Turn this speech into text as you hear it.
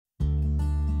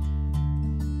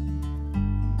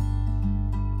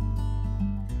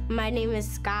My name is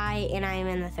Sky, and I am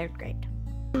in the 3rd grade.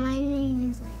 My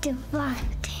name is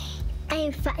Devontae. I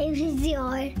am 5 years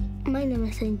old. My name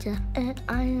is Angel, and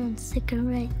I am in 2nd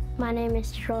grade. My name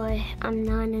is Troy. I'm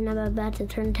 9, and I'm about to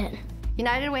turn 10.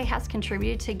 United Way has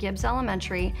contributed to Gibbs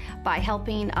Elementary by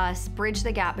helping us bridge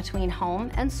the gap between home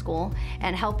and school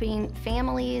and helping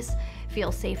families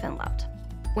feel safe and loved.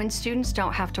 When students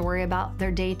don't have to worry about their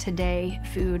day-to-day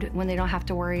food, when they don't have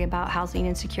to worry about housing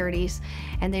insecurities,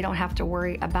 and they don't have to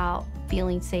worry about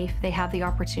feeling safe, they have the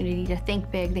opportunity to think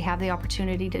big, they have the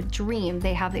opportunity to dream,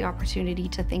 they have the opportunity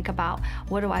to think about,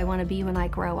 what do I want to be when I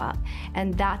grow up?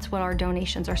 And that's what our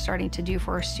donations are starting to do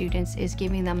for our students, is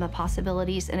giving them the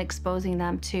possibilities and exposing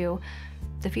them to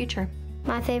the future.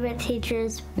 My favorite teacher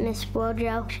is Miss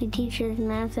Wojo. She teaches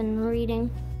math and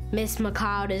reading. Miss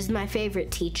McLeod is my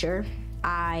favorite teacher.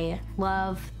 I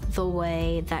love the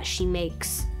way that she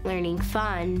makes learning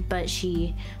fun, but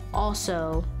she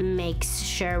also makes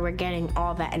sure we're getting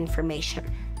all that information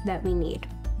that we need.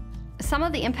 Some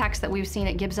of the impacts that we've seen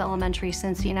at Gibbs Elementary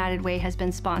since United Way has been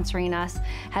sponsoring us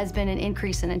has been an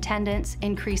increase in attendance,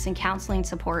 increase in counseling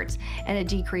supports, and a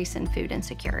decrease in food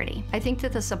insecurity. I think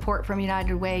that the support from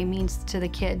United Way means to the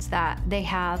kids that they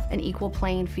have an equal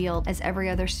playing field as every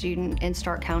other student in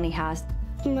Stark County has.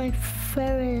 My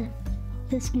favorite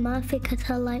is math because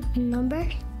I like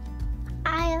numbers.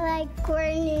 I like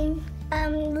learning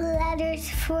letters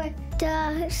for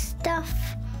the stuff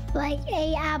like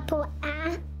A, apple,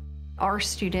 A. Our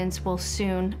students will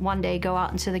soon, one day, go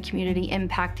out into the community,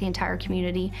 impact the entire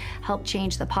community, help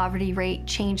change the poverty rate,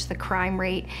 change the crime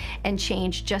rate, and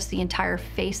change just the entire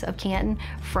face of Canton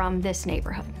from this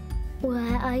neighborhood.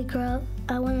 When I grow up,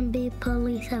 I want to be a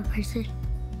police officer.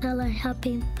 I like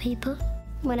helping people.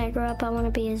 When I grow up, I want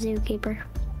to be a zookeeper.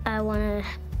 I want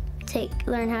to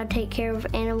learn how to take care of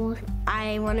animals.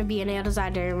 I want to be a nail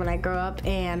designer when I grow up,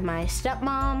 and my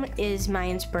stepmom is my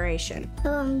inspiration. I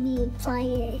want to be a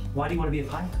pilot. Why do you want to be a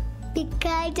pilot?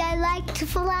 Because I like to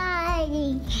fly.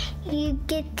 You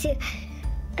get to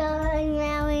go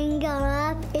around and go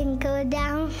up and go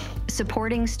down.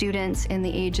 Supporting students in the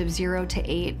age of 0 to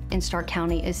 8 in Stark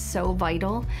County is so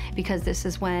vital, because this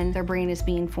is when their brain is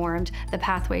being formed, the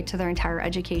pathway to their entire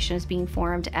education is being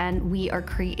formed, and we are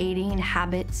creating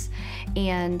habits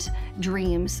and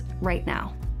dreams right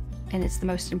now. And it's the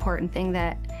most important thing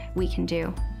that we can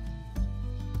do.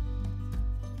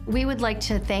 We would like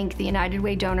to thank the United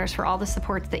Way donors for all the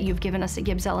support that you've given us at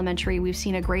Gibbs Elementary. We've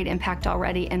seen a great impact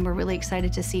already, and we're really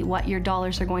excited to see what your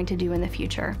dollars are going to do in the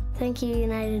future. Thank you,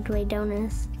 United Way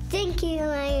donors. Thank you,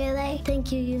 United Way.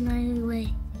 Thank you, United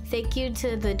Way. Thank you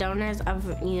to the donors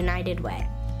of United Way.